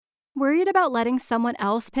Worried about letting someone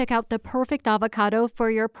else pick out the perfect avocado for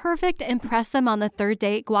your perfect impress them on the third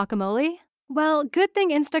date guacamole? Well, good thing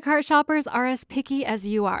Instacart shoppers are as picky as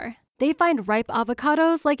you are. They find ripe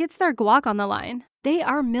avocados like it's their guac on the line. They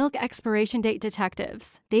are milk expiration date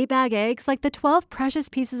detectives. They bag eggs like the 12 precious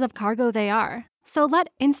pieces of cargo they are. So let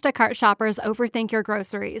Instacart shoppers overthink your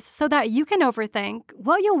groceries so that you can overthink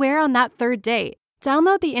what you'll wear on that third date.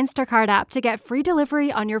 Download the Instacart app to get free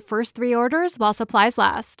delivery on your first 3 orders while supplies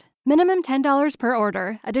last. Minimum $10 per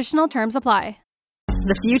order. Additional terms apply.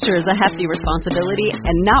 The future is a hefty responsibility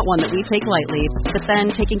and not one that we take lightly. But then,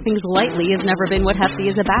 taking things lightly has never been what Hefty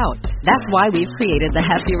is about. That's why we've created the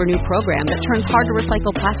Hefty Renew program that turns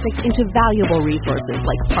hard-to-recycle plastics into valuable resources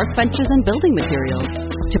like park benches and building materials.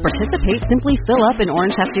 To participate, simply fill up an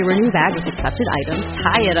orange Hefty Renew bag with accepted items,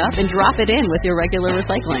 tie it up, and drop it in with your regular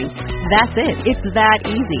recycling. That's it. It's that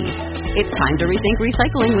easy. It's time to rethink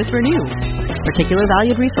recycling with Renew. Particular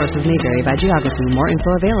valued resources may vary by geography. More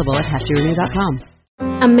info available at heftyrenew.com.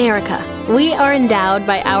 America. We are endowed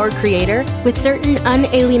by our Creator with certain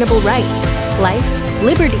unalienable rights: life,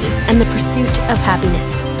 liberty, and the pursuit of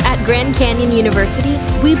happiness. At Grand Canyon University,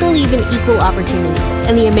 we believe in equal opportunity,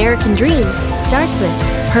 and the American dream starts with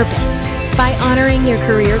purpose. By honoring your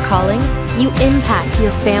career calling, you impact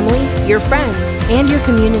your family, your friends, and your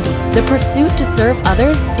community. The pursuit to serve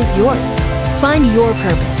others is yours. Find your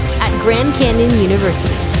purpose at Grand Canyon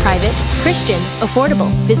University. Private, Christian, affordable.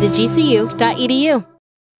 Visit gcu.edu.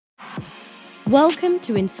 Welcome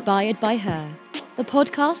to Inspired by Her, the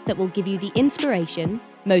podcast that will give you the inspiration,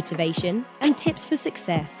 motivation, and tips for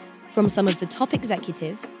success from some of the top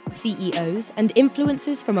executives, CEOs, and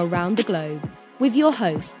influencers from around the globe. With your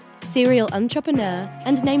host, serial entrepreneur,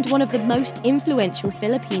 and named one of the most influential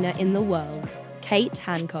Filipina in the world, Kate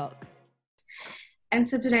Hancock. And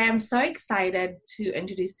so today I'm so excited to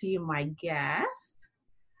introduce to you my guest.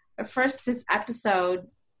 But first, this episode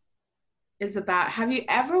is about, have you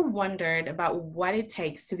ever wondered about what it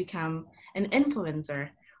takes to become an influencer?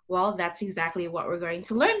 Well, that's exactly what we're going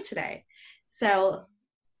to learn today. So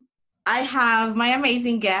I have my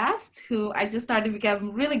amazing guest who I just started to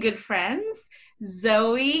become really good friends,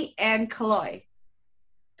 Zowie and Hilaw.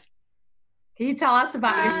 Can you tell us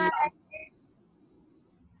about your...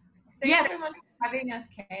 Thanks so much for having us,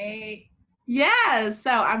 Kate. Yeah, so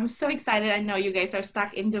I'm so excited. I know you guys are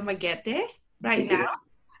stuck in Dumaguete right now.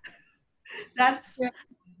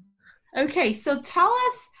 Okay, so tell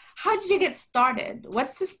us, how did you get started?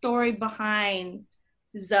 What's the story behind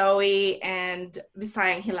Zowie and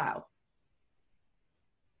Bisayang Hilaw?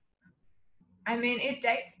 I mean, it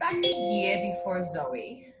dates back a year before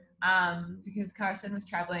Zowie, because Carson was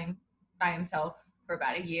traveling by himself for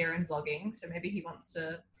about a year and vlogging, so maybe he wants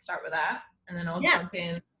to start with that, and then I'll jump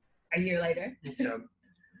in a year later. Yeah.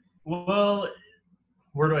 Well,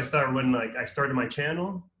 where do I start? When I started my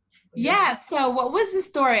channel? Yeah, so what was the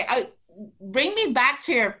story? Bring me back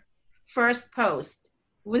to your first post.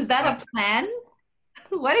 Was that a plan?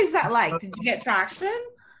 What is that like? Did you get traction?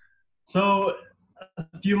 So a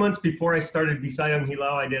few months before I started Bisayang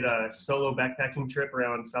Hilaw, I did a solo backpacking trip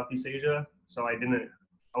around Southeast Asia. So I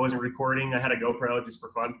wasn't recording. I had a GoPro just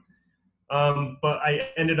for fun. But I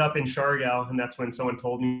ended up in Siargao, and that's when someone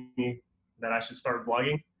told me that I should start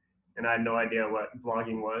vlogging. And I had no idea what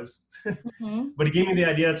vlogging was. Mm-hmm. But he gave me the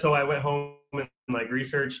idea, so I went home and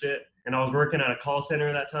researched it. And I was working at a call center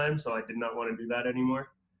at that time, so I did not want to do that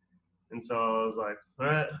anymore. And so I was like, all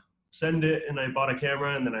right, send it. And I bought a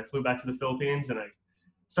camera, and then I flew back to the Philippines, and I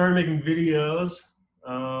started making videos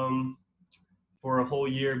for a whole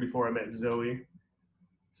year before I met Zowie.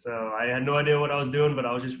 So I had no idea what I was doing, but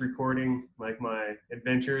I was just recording my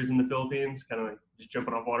adventures in the Philippines, kind of just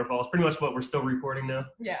jumping off waterfalls. Pretty much what we're still recording now.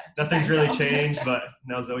 Yeah. Nothing's really changed, but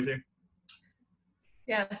now Zoe's here.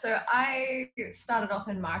 Yeah, so I started off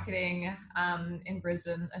in marketing in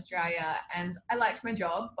Brisbane, Australia, and I liked my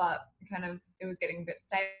job, but it was getting a bit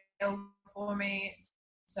stale for me.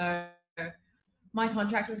 So my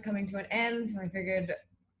contract was coming to an end, so I figured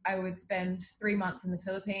I would spend 3 months in the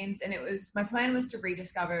Philippines, and my plan was to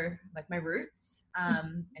rediscover my roots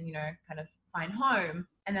and kind of find home.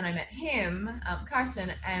 And then I met him,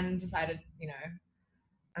 Carson, and decided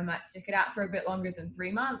I might stick it out for a bit longer than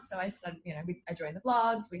 3 months. So I started, I joined the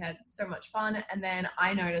vlogs. We had so much fun, and then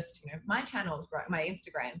I noticed my channels, my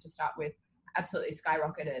Instagram to start with, absolutely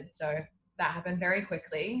skyrocketed. So that happened very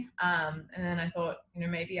quickly, and then I thought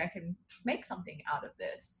maybe I can make something out of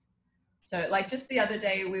this. So just the other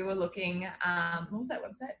day we were looking, what was that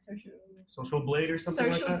website? Social Blade or something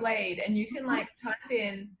like that? Social Blade. And you can type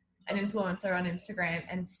in an influencer on Instagram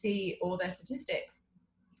and see all their statistics.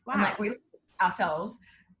 Wow. And we ourselves,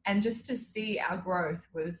 And just to see our growth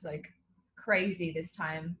was like crazy this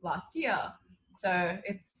time last year. So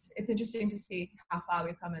it's interesting to see how far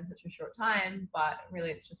we've come in such a short time, but really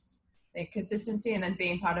it's just the consistency and then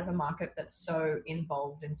being part of a market that's so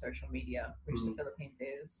involved in social media, which the Philippines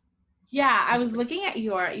is. Yeah, I was looking at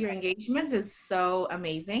your engagements is so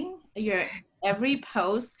amazing. Your every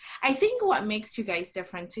post. I think what makes you guys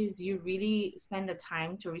different too is you really spend the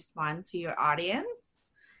time to respond to your audience.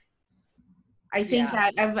 I think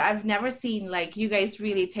that I've never seen like you guys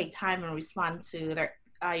really take time and respond to their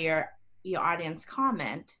your audience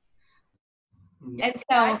comment. And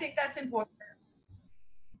so I think that's important.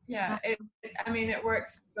 Yeah, it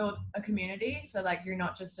works to build a community. So like you're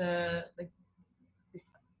not just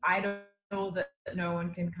this idol that no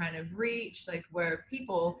one can kind of reach. Like we're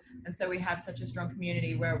people, and so we have such a strong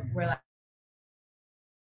community where we're like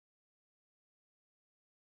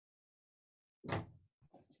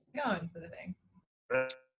going sort of thing.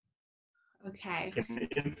 Okay. Like an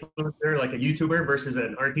influencer, like a YouTuber versus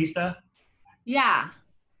an artista. Yeah.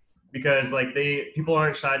 Because like people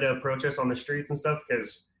aren't shy to approach us on the streets and stuff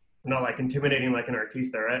because we're not like intimidating like an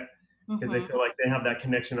artista, right? Because they feel like they have that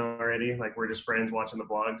connection already. Like we're just friends watching the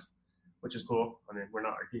vlogs, which is cool. I mean, we're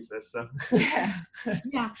not artistas, so.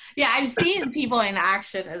 Yeah. I've seen people in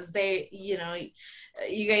action as they, you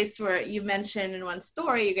mentioned in one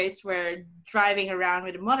story, you guys were driving around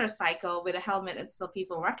with a motorcycle with a helmet and still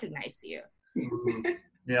people recognize you.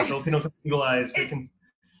 Yeah, Filipinos have eagle eyes. It's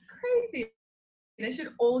crazy. They should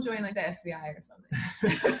all join like the FBI or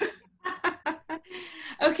something.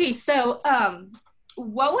 Okay, so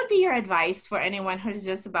what would be your advice for anyone who's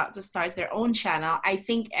just about to start their own channel? I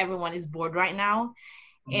think everyone is bored right now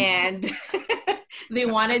and they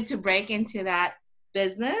wanted to break into that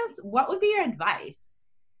business. What would be your advice?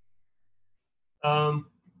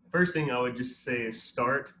 First thing I would just say is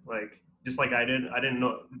start, just like I did. I didn't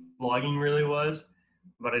know what vlogging really was,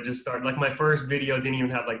 but I just started. Like my first video didn't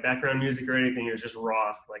even have like background music or anything. It was just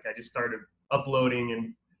raw. Like I just started uploading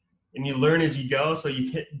and you learn as you go. So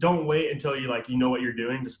don't wait until you know what you're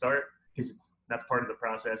doing to start, because that's part of the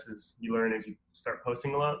process is you learn as you start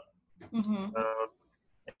posting a lot.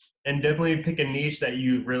 And definitely pick a niche that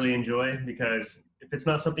you really enjoy, because if it's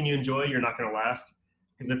not something you enjoy, you're not going to last.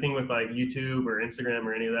 Because the thing with like YouTube or Instagram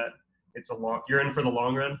or any of that, you're in for the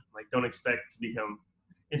long run. Like don't expect to become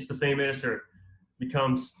Insta famous or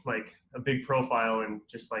becomes like a big profile in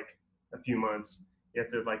just like a few months. You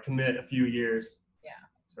have to like commit a few years. Yeah.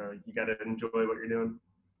 So you got to enjoy what you're doing.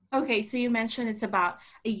 Okay, so you mentioned it's about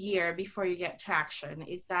a year before you get traction.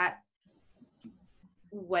 Is that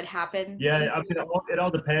what happened? Yeah, I mean, it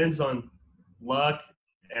all depends on luck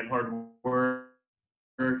and hard work,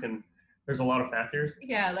 and there's a lot of factors.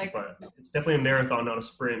 Yeah, but it's definitely a marathon, not a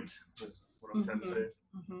sprint, is what I'm trying to say.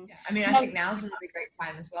 Yeah. I mean, I think now's a really great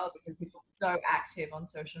time as well because people are so active on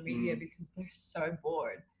social media because they're so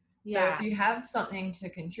bored. Yeah. So if you have something to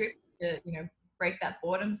contribute to, break that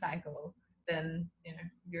boredom cycle, then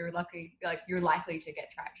you're lucky. Like you're likely to get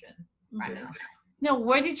traction right now. Now,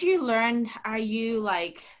 where did you learn? Are you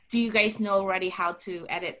do you guys know already how to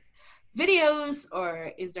edit videos,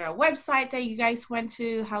 or is there a website that you guys went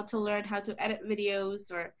to how to learn how to edit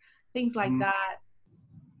videos or things like that?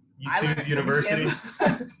 YouTube University.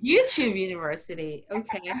 YouTube University.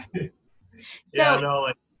 Okay. Yeah,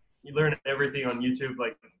 no, you learn everything on YouTube.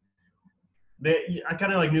 I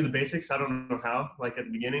kind of knew the basics. I don't know how, at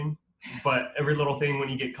the beginning, but every little thing when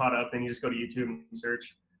you get caught up, then you just go to YouTube and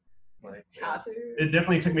search. How to? It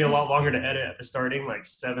definitely took me a lot longer to edit at the starting,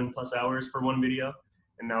 7+ hours for one video,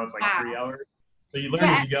 and now it's 3 hours. So you learn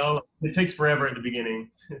as you go. It takes forever at the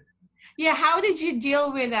beginning. Yeah, how did you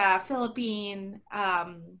deal with Philippine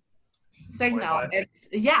signal?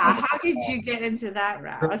 How did you get into that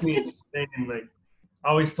route? I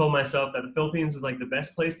always told myself that the Philippines is the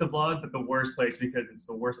best place to vlog, but the worst place because it's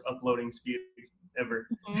the worst uploading speed ever.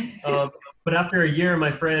 But after a year,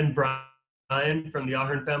 my friend Brian from the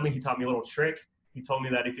Ahern family, he taught me a little trick. He told me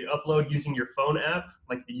that if you upload using your phone app,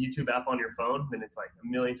 like the YouTube app on your phone, then it's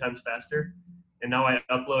 1,000,000 times faster. And now I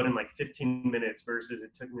upload in 15 minutes versus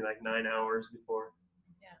it took me 9 hours before.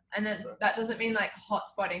 Yeah, and then that doesn't mean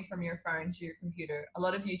hotspotting from your phone to your computer. A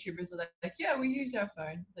lot of YouTubers are yeah, we use our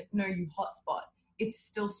phone. It's no, you hotspot. It's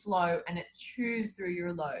still slow and it chews through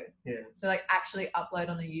your load. Yeah. So actually upload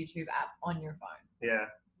on the YouTube app on your phone. Yeah.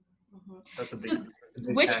 That's a big.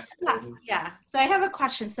 So I have a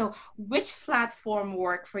question. So which platform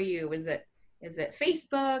work for you? Is it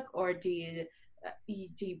Facebook, or do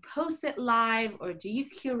you post it live, or do you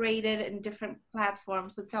curate it in different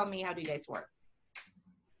platforms? So tell me, how do you guys work?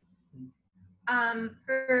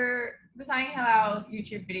 For Bisayang Hilaw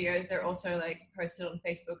YouTube videos, they're also like posted on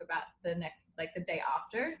Facebook about the next, like the day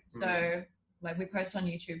after. So like we post on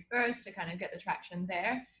YouTube first to kind of get the traction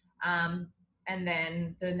there. And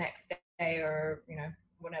then the next day or, you know,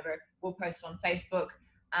 whatever, we'll post on Facebook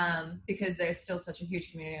because there's still such a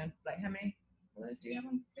huge community on, like, how many followers do you have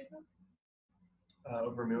on Facebook?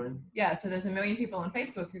 Over 1 million. Yeah, so there's 1 million people on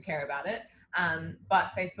Facebook who care about it.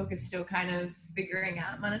 But Facebook is still kind of figuring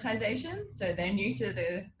out monetization. So they're new to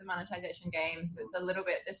the monetization game. So it's a little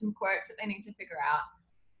bit, there's some quirks that they need to figure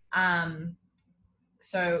out.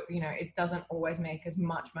 So, you know, it doesn't always make as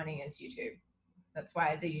much money as YouTube. That's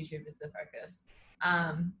why the YouTube is the focus.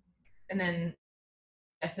 And then,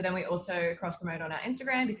 so then we also cross promote on our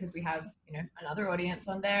Instagram because we have, you know, another audience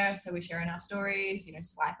on there. So we share in our stories, you know,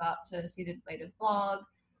 swipe up to see the latest vlog.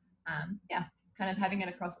 Yeah, kind of having it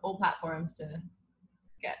across all platforms to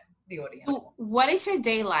get the audience. So what is your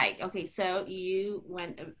day like? Okay, so you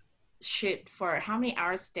went shoot for how many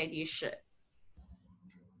hours a day do you shoot?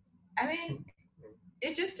 I mean,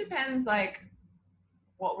 it just depends, like,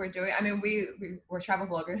 what we're doing. I mean, we're travel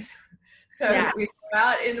vloggers. So we go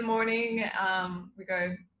out in the morning, we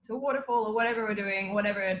go to a waterfall or whatever we're doing,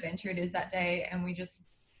 whatever adventure it is that day, and we just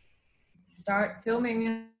start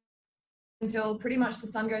filming until pretty much the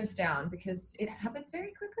sun goes down because it happens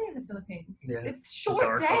very quickly in the Philippines. Yeah. It's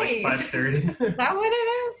short days. Like 5:30. Is that what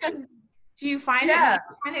it is? Do you find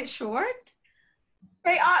it short?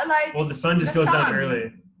 They are like. Well, the sun just goes down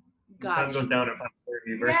early. The Gotcha. sun goes down at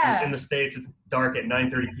 5:30 versus in the States it's dark at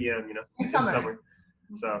 9:30 p.m. You know, in summer.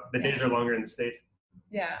 So the days are longer in the States.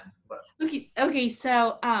 Yeah. But. Okay.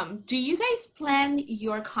 So, do you guys plan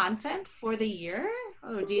your content for the year,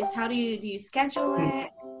 or do you schedule it?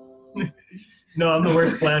 No, I'm the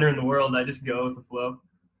worst planner in the world. I just go with the flow.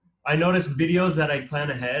 I notice videos that I plan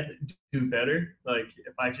ahead do better. Like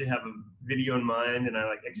if I actually have a video in mind and I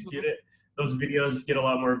like execute it, those videos get a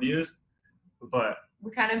lot more views. But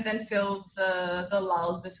we kind of then fill the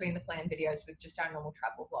lulls between the planned videos with just our normal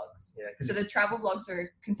travel vlogs. Yeah. So the travel vlogs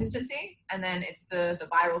are consistency, and then it's the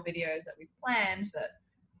viral videos that we've planned that,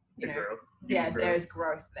 you know, growth. There's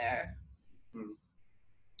growth there.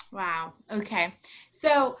 Wow. Okay.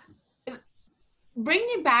 So bring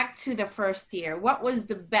me back to the first year. What was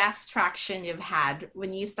the best traction you've had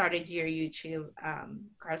when you started your YouTube,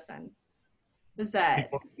 Carson? Was that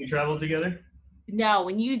we traveled together? No,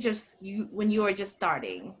 when you were just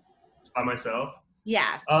starting. By myself?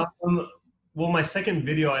 Yes. Well, my second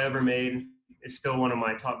video I ever made is still one of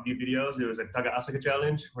my top view videos. It was a Taga Asaka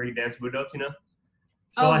challenge where you dance budats, you know?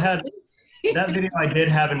 So I had that video I did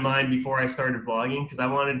have in mind before I started vlogging because I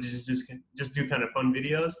wanted to just do kind of fun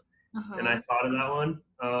videos. And I thought of that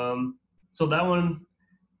one. So that one,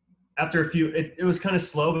 after a few, it was kind of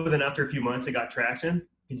slow, but then after a few months it got traction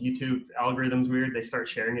because YouTube algorithm's weird. They start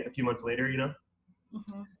sharing it a few months later, you know?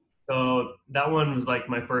 So that one was like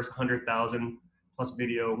my first 100,000 plus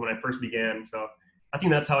video when I first began. So I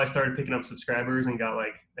think that's how I started picking up subscribers and got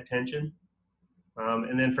like attention.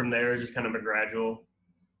 And then from there, just kind of a gradual,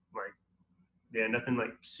 nothing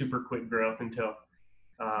like super quick growth until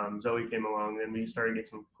Zowie came along and we started to get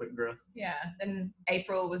some quick growth. Yeah. Then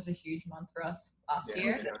April was a huge month for us last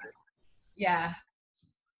year. Yeah.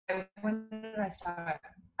 When did I start?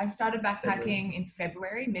 I started backpacking in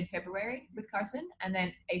February, mid-February with Carson, and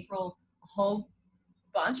then April, a whole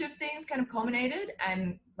bunch of things kind of culminated,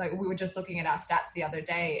 and like we were just looking at our stats the other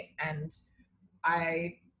day, and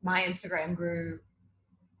my Instagram grew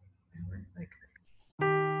like.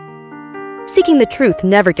 Seeking the truth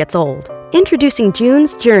never gets old. Introducing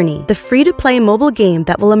June's Journey, the free-to-play mobile game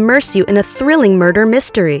that will immerse you in a thrilling murder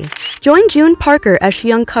mystery. Join June Parker as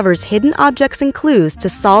she uncovers hidden objects and clues to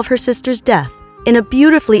solve her sister's death in a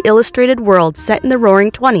beautifully illustrated world set in the Roaring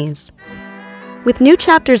 20s. With new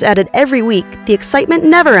chapters added every week, the excitement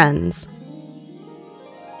never ends.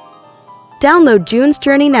 Download June's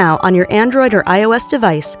Journey now on your Android or iOS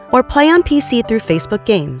device, or play on PC through Facebook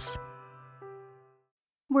Games.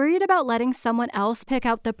 Worried about letting someone else pick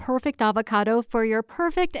out the perfect avocado for your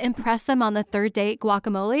perfect impress them on the third date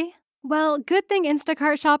guacamole? Well, good thing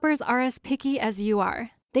Instacart shoppers are as picky as you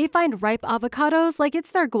are. They find ripe avocados like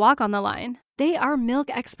it's their guac on the line. They are milk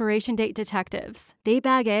expiration date detectives. They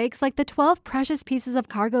bag eggs like the 12 precious pieces of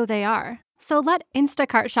cargo they are. So let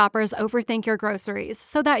Instacart shoppers overthink your groceries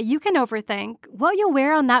so that you can overthink what you'll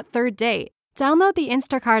wear on that third date. Download the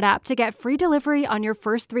Instacart app to get free delivery on your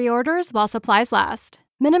first 3 orders while supplies last.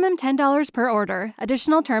 Minimum $10 per order.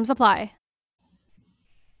 Additional terms apply.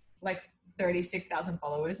 Like 36,000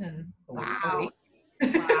 followers in a week.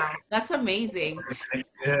 Wow, that's amazing.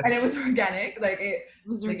 And it was organic. Like it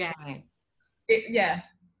was organic.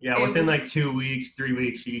 Yeah, within like 2 weeks, 3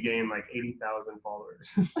 weeks, she gained like 80,000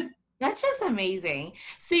 followers. That's just amazing.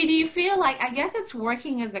 So do you feel like, I guess it's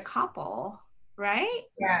working as a couple, right?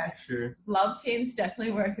 Yes. Sure. Love teams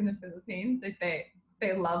definitely work in the Philippines. Like they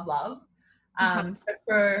love. So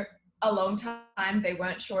for a long time, they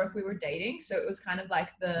weren't sure if we were dating. So it was kind of like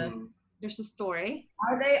there's a story.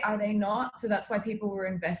 Are they not? So that's why people were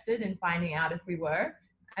invested in finding out if we were.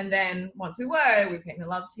 And then once we were, we became the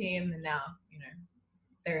love team. And now,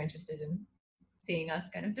 they're interested in seeing us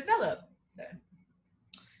kind of develop. So.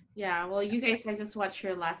 Yeah, well, you guys, I just watched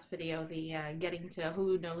your last video, the getting to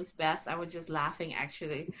who knows best. I was just laughing,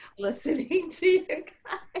 actually, listening to you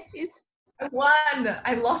guys. I won.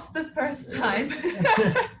 I lost the first time.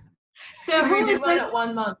 So we did one at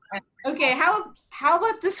 1 month. Okay, how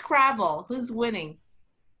about the Scrabble? Who's winning?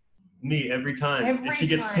 Me, every time. And she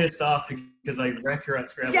gets pissed off because I wreck her at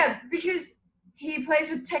Scrabble. Yeah, because he plays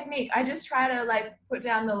with technique. I just try to like put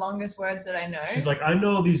down the longest words that I know. She's like, I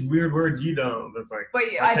know these weird words you don't. That's like, but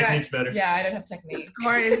technique's better. Yeah, I don't have technique. The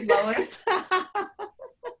score is lowest.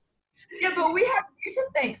 Yeah, but we have you to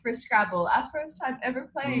thank for Scrabble. Our first time ever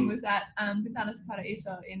playing was at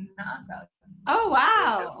Palliaer in Nassau. Oh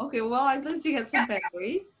wow! Okay, well at least you get some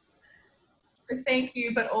memories. Thank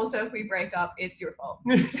you, but also if we break up, it's your fault.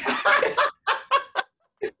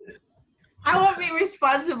 I won't be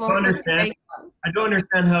responsible. I don't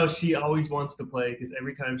understand how she always wants to play because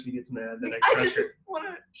every time she gets mad that I crush her.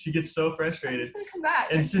 She gets so frustrated. I just come back.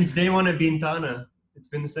 And since day one at Bintana, it's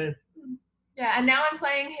been the same. Yeah, and now I'm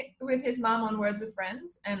playing with his mom on Words with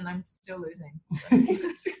Friends, and I'm still losing.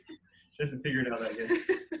 She hasn't figured it out that yet.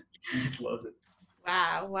 She just loves it.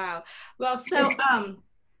 Wow. Well, so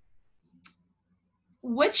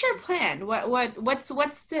what's your plan? What's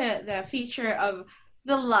the feature of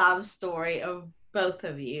the love story of both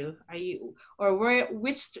of you? Are you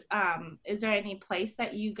is there any place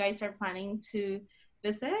that you guys are planning to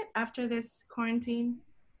visit after this quarantine?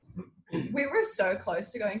 We were so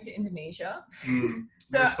close to going to Indonesia.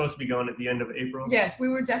 So we're supposed to be going at the end of April. Yes, we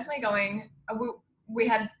were definitely going. We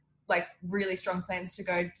had like really strong plans to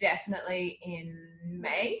go definitely in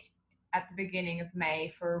May, at the beginning of May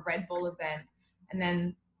for a Red Bull event. And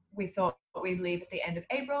then we thought we'd leave at the end of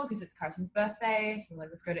April because it's Carson's birthday. So we're like,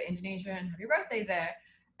 let's go to Indonesia and have your birthday there.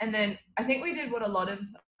 And then I think we did what a lot of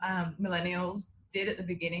millennials did at the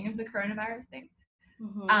beginning of the coronavirus thing.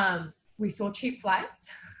 Mm-hmm. We saw cheap flights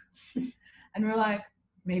and we're like,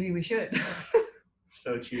 maybe we should.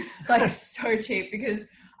 So cheap. Like so cheap because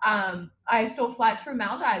I saw flights from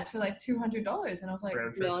Maldives for like $200 and I was like,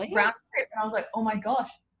 really? Round trip. And I was like, oh my gosh,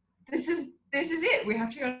 this is it. We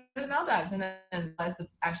have to go to the Maldives. And then realized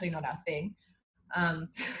that's actually not our thing.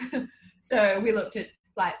 So we looked at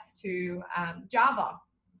flights to Java.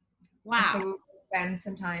 Wow. And so we would spend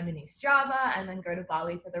some time in East Java and then go to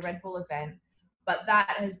Bali for the Red Bull event. But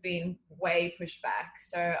that has been way pushed back.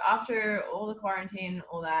 So after all the quarantine,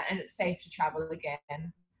 all that, and it's safe to travel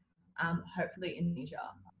again, hopefully Indonesia.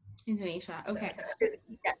 Okay. So,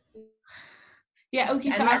 yeah, okay.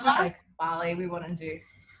 And So not just like Bali, we want to do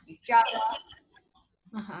East Java.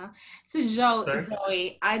 So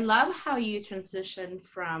Zowie, I love how you transitioned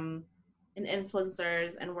from an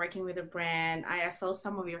influencers and working with a brand. I saw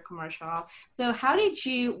some of your commercial. So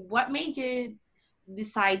what made you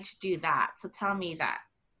decide to do that? So tell me that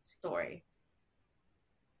story.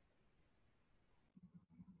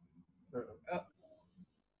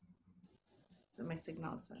 So my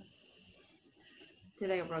signals did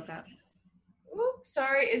I broke up? Oops,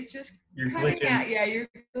 sorry, it's just cutting out. Yeah, you're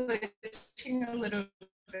glitching a little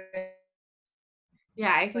bit.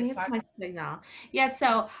 Yeah, I think it's my signal. Yeah,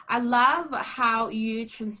 so I love how you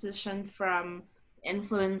transitioned from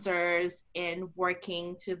influencers and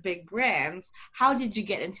working to big brands. How did you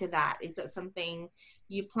get into that? Is it something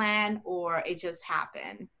you planned or it just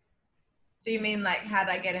happened? So you mean like how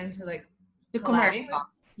did I get into like the commercial?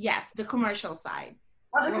 Yes, the commercial side.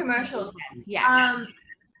 Oh, the commercials. Yeah.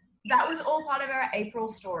 That was all part of our April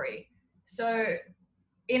story. So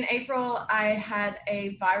in April, I had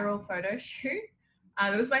a viral photo shoot.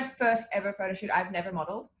 It was my first ever photo shoot. I've never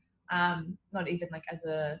modeled, not even like as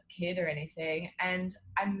a kid or anything. And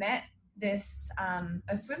I met this,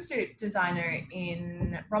 a swimsuit designer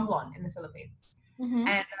in Romblon in the Philippines. Mm-hmm.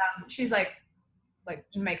 And she's like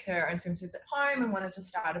makes her own swimsuits at home and wanted to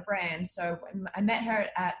start a brand. So I met her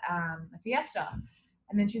at a fiesta.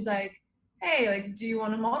 And then she's like, hey, like, do you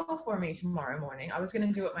want to model for me tomorrow morning? I was going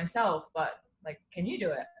to do it myself, but like, can you do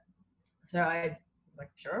it? So I was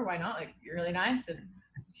like, sure, why not? Like, you're really nice and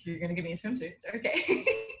you're going to give me a swimsuit. So, okay.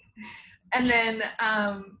 And then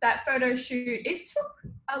that photo shoot, it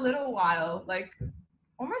took a little while, like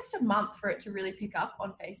almost a month for it to really pick up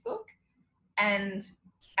on Facebook. And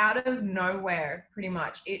out of nowhere, pretty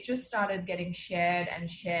much, it just started getting shared,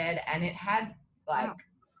 and it had like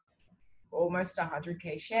almost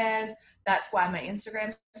 100K shares. That's why my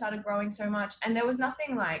Instagram started growing so much. And there was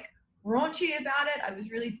nothing like raunchy about it.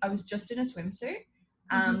 I was just in a swimsuit,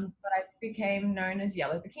 but I became known as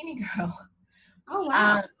Yellow Bikini Girl. Oh,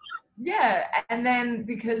 wow. Yeah. And then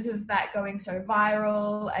because of that going so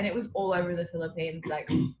viral, and it was all over the Philippines, like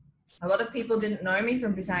a lot of people didn't know me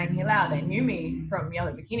from Bisayang Hilaw. They knew me from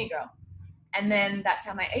Yellow Bikini Girl. And then that's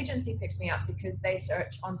how my agency picked me up, because they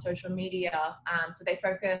search on social media. So they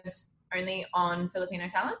focus only on Filipino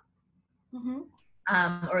talent,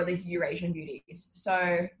 or at least Eurasian beauties.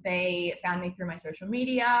 So they found me through my social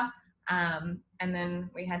media. And then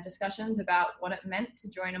we had discussions about what it meant to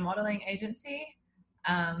join a modeling agency.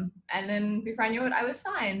 And then before I knew it, I was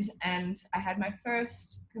signed, and I had my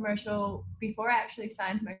first commercial before I actually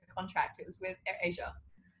signed my contract. It was with AirAsia.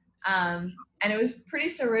 And it was pretty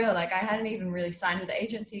surreal. Like, I hadn't even really signed with the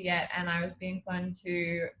agency yet, and I was being flown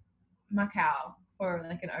to Macau for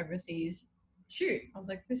like an overseas shoot. I was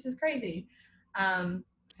like, this is crazy.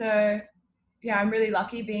 So yeah, I'm really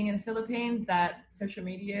lucky being in the Philippines that social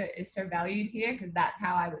media is so valued here, because that's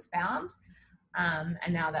how I was found.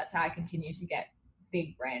 And now that's how I continue to get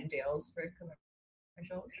big brand deals for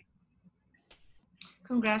commercials.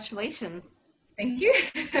 Congratulations. Thank you.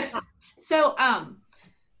 So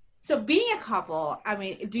being a couple, I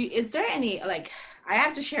mean, is there any, like, I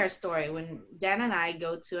have to share a story. When Dan and I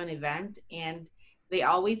go to an event and they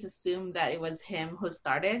always assume that it was him who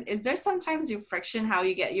started. Is there sometimes your friction, how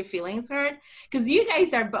you get your feelings hurt? Because you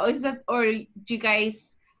guys are both, or you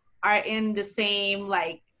guys are in the same,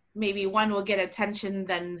 like, maybe one will get attention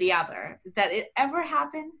than the other. Did it ever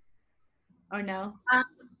happen or no?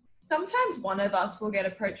 Sometimes one of us will get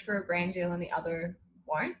approached for a brand deal and the other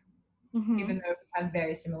won't. Even though we have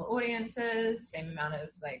very similar audiences, same amount of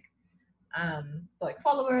like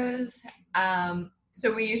followers. So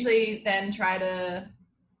we usually then try to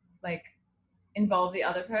like involve the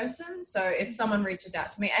other person. So if someone reaches out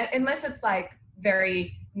to me, unless it's like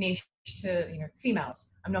very niche to, you know, females,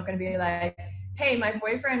 I'm not going to be like, hey, my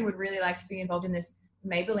boyfriend would really like to be involved in this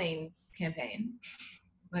Maybelline campaign.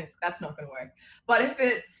 Like, that's not going to work. But if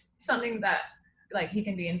it's something that like he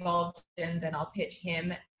can be involved in, then I'll pitch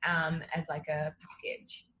him as like a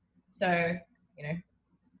package. So, you know,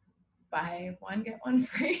 buy one, get one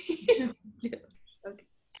free. Yeah. Okay.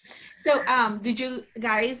 So, did you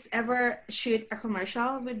guys ever shoot a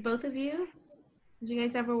commercial with both of you? Did you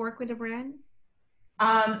guys ever work with a brand?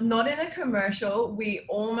 Not in a commercial. We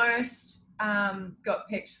almost got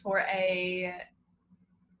picked for a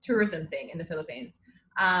tourism thing in the Philippines.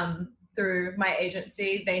 Through my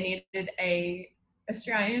agency, they needed a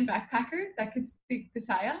Australian backpacker that could speak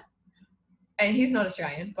Bisaya, and he's not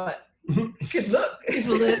Australian, but he could look.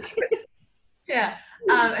 Yeah,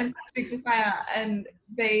 and speaks Bisaya, and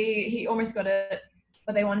he almost got it,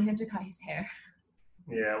 but they wanted him to cut his hair.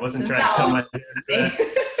 Yeah, I wasn't trying to cut my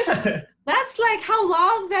hair. That's like, how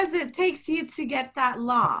long does it take you to get that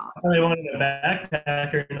long? They wanted a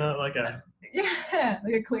backpacker, not like a... Yeah,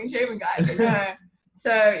 like a clean-shaven guy, but no.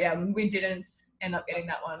 So yeah, we didn't end up getting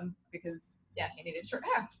that one because he needed short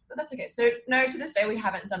hair, but that's okay. So no, to this day we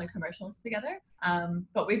haven't done a commercials together,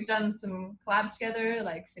 but we've done some collabs together,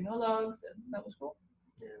 like Sinologues, and that was cool.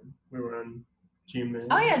 Yeah, we were on G-Man.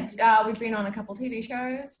 Oh yeah, we've been on a couple TV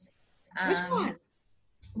shows. Which one?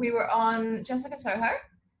 We were on Jessica Soho.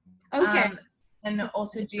 Okay. And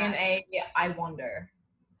also GMA, I Wonder.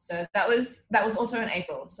 So that was also in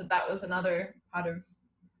April. So that was another part of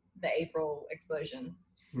the April explosion.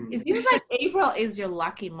 It seems like April is your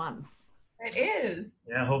lucky month. It is.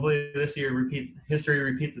 Yeah, hopefully this year history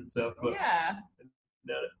repeats itself. But yeah.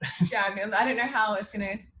 Yeah, I mean, I don't know how it's going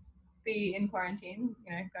to be in quarantine,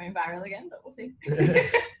 you know, going viral again, but we'll see.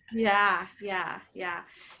 Yeah.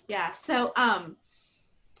 So,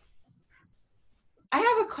 I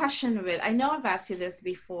have a question of it. I know I've asked you this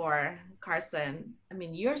before, Carson. I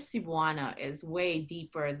mean, your Cebuano is way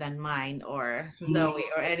deeper than mine or Zowie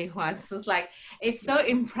or anyone's. So it's so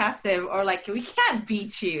impressive, or like, we can't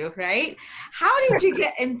beat you, right? How did you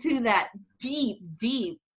get into that deep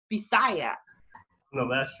Bisaya? No,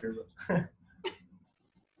 that's true.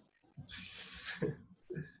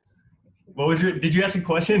 What was did you ask a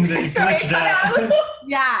question? Sorry,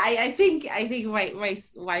 Yeah, I think my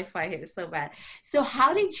Wi-Fi here is so bad. So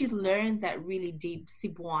how did you learn that really deep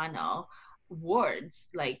Cebuano words?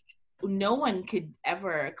 Like, no one could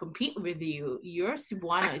ever compete with you. Your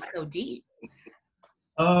Cebuano is so deep.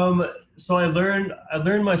 So I learned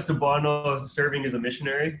my Cebuano serving as a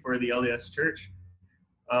missionary for the LDS church.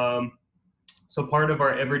 So part of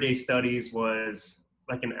our everyday studies was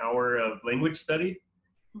like an hour of language study.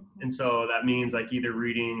 And so that means like either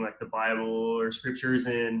reading like the Bible or scriptures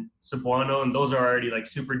in Cebuano, and those are already like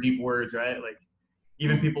super deep words, right? Like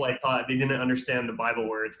even people I taught, they didn't understand the Bible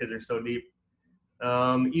words because they're so deep.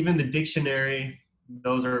 Even the dictionary,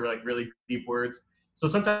 those are like really deep words. So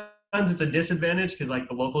sometimes it's a disadvantage because like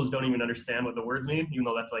the locals don't even understand what the words mean, even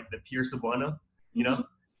though that's like the pure Cebuano, you know,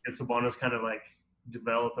 because Cebuano's kind of like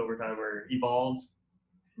developed over time or evolved.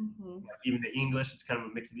 Even the English, it's kind of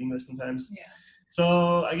a mix of English sometimes. Yeah.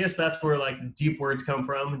 So I guess that's where like deep words come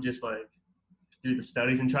from, just like through the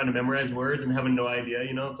studies and trying to memorize words and having no idea,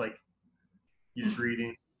 you know, it's like you're just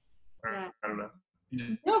reading. I don't know.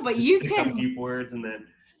 You pick up deep words, and then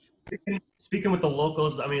speaking with the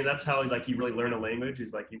locals, I mean, that's how like you really learn a language,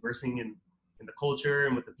 is like immersing in the culture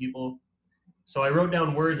and with the people. So I wrote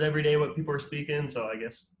down words every day, what people are speaking. So I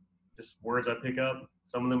guess just words I pick up.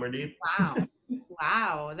 Some of them are deep. Wow.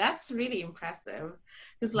 Wow, that's really impressive.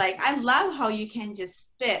 Because like I love how you can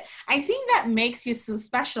just spit. I think that makes you so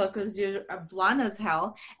special because you're a blonde as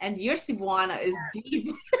hell and your Cebuano is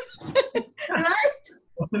deep. Right?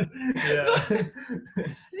 Yeah.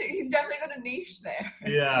 He's definitely got a niche there.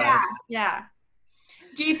 Yeah.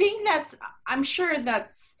 Do you think I'm sure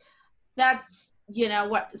that's you know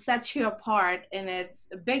what sets you apart, and it's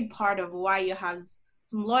a big part of why you have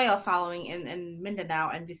some loyal following in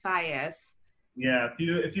Mindanao and Visayas. Yeah,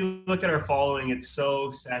 if you look at our following, it's so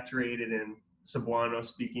saturated in Cebuano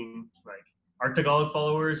speaking. Like our Tagalog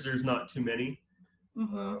followers, there's not too many.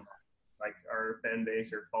 Like our fan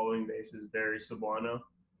base or following base is very Cebuano.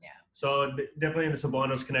 Yeah. So definitely the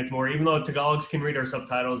Cebuanos connect more. Even though Tagalogs can read our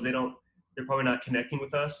subtitles, they're probably not connecting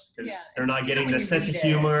with us because they're not getting the sense of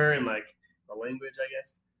humor and like the language, I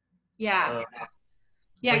guess. Yeah.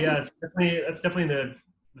 That's definitely the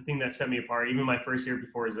thing that set me apart. Even my first year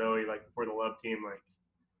before Zowie, like before the Love team, like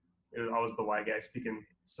I was the white guy speaking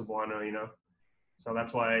Cebuano, you know. So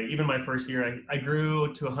that's why even my first year, I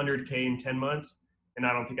grew to 100K in 10 months, and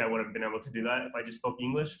I don't think I would have been able to do that if I just spoke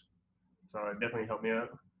English. So it definitely helped me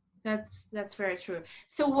out. That's very true.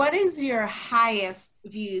 So what is your highest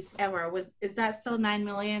views ever? Is that still 9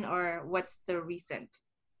 million, or what's the recent?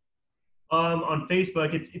 On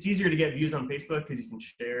Facebook, it's easier to get views on Facebook because you can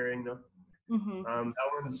share, you know. That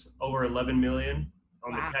one's over 11 million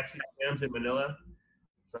on the taxi scams in Manila.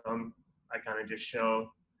 So I kind of just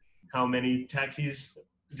show how many taxis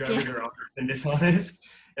drivers are honest and dishonest,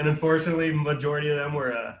 and unfortunately, majority of them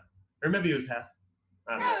were, or maybe it was half.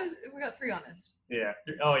 We got 3 honest. Yeah.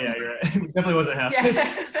 Oh yeah, you're right. It definitely wasn't half.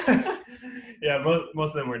 Yeah. Yeah,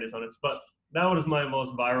 most of them were dishonest, but that was my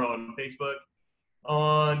most viral on Facebook.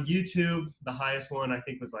 On YouTube, the highest one I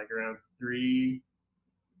think was like around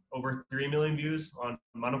over 3 million views on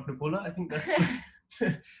Manok Napula. I think that's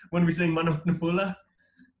when we sing Manok Napula.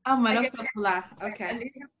 Oh, Manok Napula. Okay. And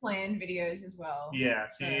these are planned videos as well. Yeah,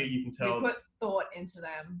 see, so you can tell. We put thought into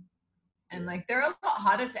them. And like they're a lot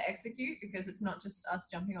harder to execute because it's not just us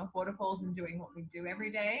jumping off waterfalls and doing what we do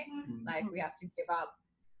every day. Like we have to give up,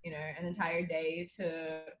 you know, an entire day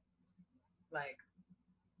to like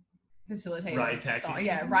facilitate ride taxis.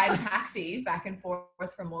 Ride taxis back and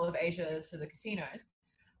forth from Mall of Asia to the casinos.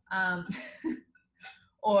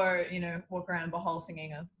 Or, you know, walk around Bohol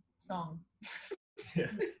singing a song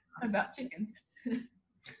about chickens.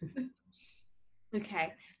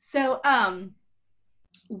 Okay. So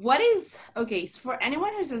for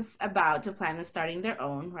anyone who's just about to plan on starting their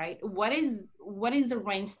own, right? What is the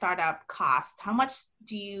range startup cost? How much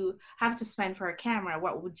do you have to spend for a camera?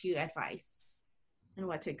 What would you advise, and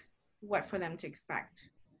what for them to expect?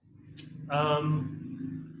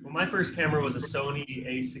 Well, my first camera was a Sony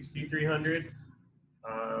A6300.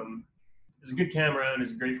 It's a good camera and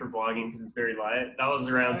it's great for vlogging because it's very light. That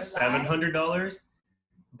was around $700.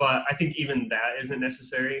 But I think even that isn't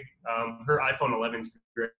necessary. Her iPhone 11 is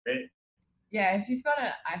great. Yeah, if you've got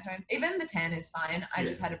an iPhone, even the 10 is fine. I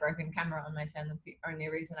just had a broken camera on my 10. That's the only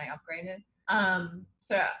reason I upgraded.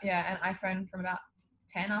 So yeah, an iPhone from about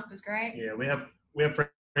 10 up is great. Yeah, we have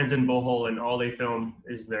friends in Bohol, and all they film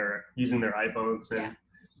is using their iPhones, and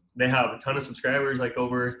they have a ton of subscribers, like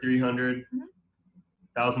over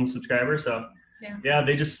 300,000 subscribers. So yeah,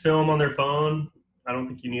 they just film on their phone. I don't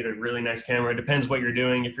think you need a really nice camera. It depends what you're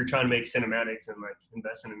doing. If you're trying to make cinematics and like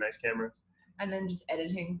invest in a nice camera. And then just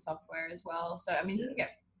editing software as well. So, I mean, you can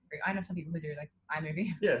get free. I know some people who do like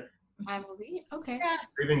iMovie. Yeah. iMovie? Okay. Yeah.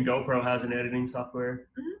 Even GoPro has an editing software.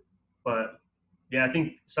 But yeah, I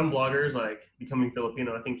think some vloggers, like Becoming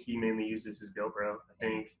Filipino, I think he mainly uses his GoPro, I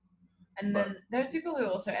think. And then there's people who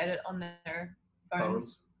also edit on their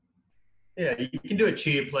phones. Yeah, you can do it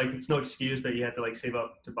cheap. Like, it's no excuse that you have to like save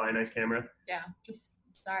up to buy a nice camera. Yeah, just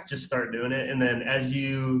start. Just start doing it, and then as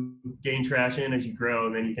you gain traction, as you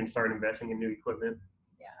grow, then you can start investing in new equipment.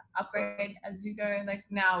 Yeah, upgrade as you go. Like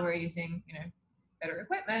now we're using, better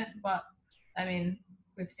equipment, but I mean,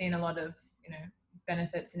 we've seen a lot of,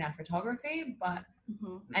 benefits in our photography, but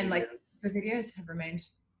and like the videos have remained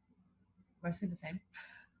mostly the same.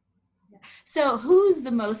 So who's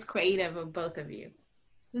the most creative of both of you?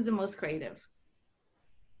 Who's the most creative?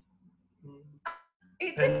 I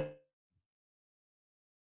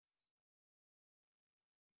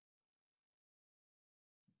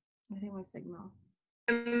think my signal.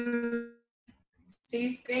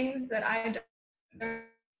 Sees things that I don't,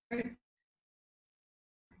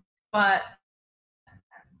 but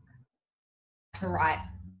to write.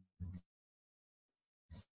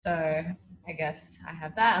 So I guess I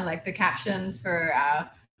have that, and like the captions for our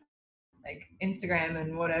like Instagram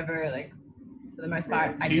and whatever, like for the most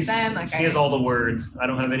part, I do them. Like she has all the words. I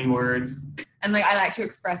don't have any words. And like I like to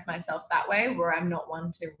express myself that way, where I'm not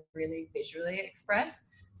one to really visually express.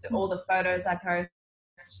 So all the photos I post,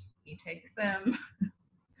 he takes them.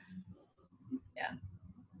 Yeah.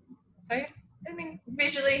 So I mean,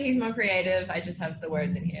 visually he's more creative. I just have the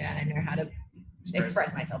words in here, and I know how to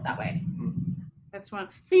express myself that way. That's one.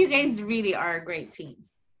 So you guys really are a great team.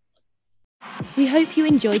 We hope you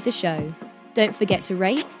enjoyed the show. Don't forget to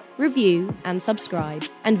rate, review, and subscribe,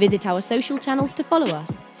 and visit our social channels to follow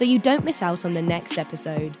us so you don't miss out on the next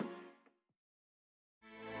episode.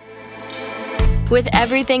 With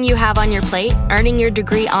everything you have on your plate, earning your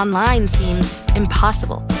degree online seems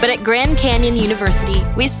impossible. But at Grand Canyon University,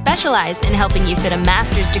 we specialize in helping you fit a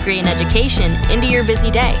master's degree in education into your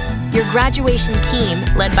busy day. Your graduation team,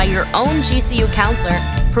 led by your own GCU counselor,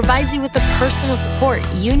 provides you with the personal support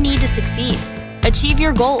you need to succeed. Achieve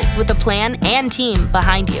your goals with a plan and team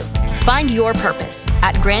behind you. Find your purpose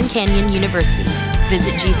at Grand Canyon University.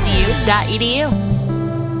 Visit gcu.edu.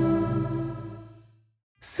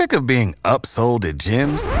 Sick of being upsold at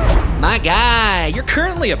gyms? My guy, you're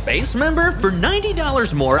currently a base member? For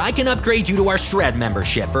 $90 more, I can upgrade you to our Shred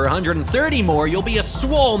membership. For $130 more, you'll be a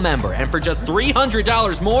Swole member. And for just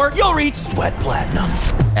 $300 more, you'll reach Sweat Platinum.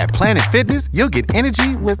 At Planet Fitness, you'll get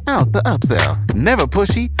energy without the upsell. Never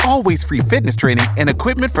pushy, always free fitness training and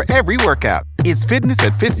equipment for every workout. It's fitness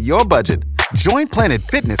that fits your budget. Join Planet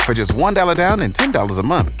Fitness for just $1 down and $10 a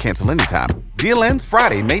month. Cancel anytime. Deal ends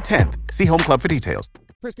Friday, May 10th. See Home Club for details.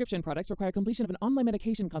 Prescription products require completion of an online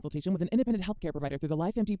medication consultation with an independent healthcare provider through the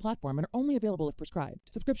LifeMD platform and are only available if prescribed.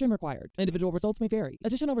 Subscription required. Individual results may vary.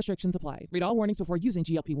 Additional restrictions apply. Read all warnings before using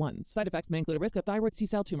GLP-1s. Side effects may include a risk of thyroid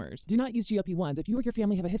C-cell tumors. Do not use GLP-1s if you or your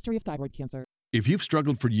family have a history of thyroid cancer. If you've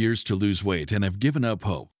struggled for years to lose weight and have given up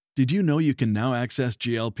hope, did you know you can now access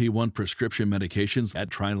GLP-1 prescription medications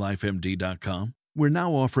at TryLifeMD.com? We're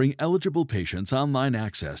now offering eligible patients online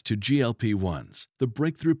access to GLP-1s, the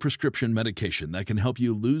breakthrough prescription medication that can help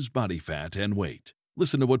you lose body fat and weight.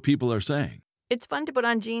 Listen to what people are saying. It's fun to put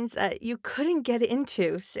on jeans that you couldn't get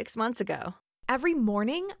into 6 months ago. Every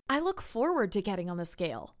morning, I look forward to getting on the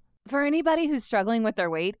scale. For anybody who's struggling with their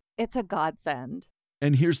weight, it's a godsend.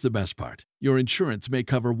 And here's the best part. Your insurance may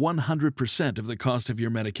cover 100% of the cost of your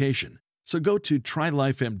medication. So go to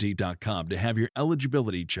TryLifeMD.com to have your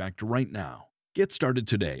eligibility checked right now. Get started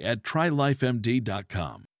today at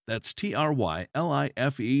TryLifeMD.com. That's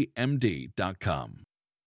TryLifeMD.com.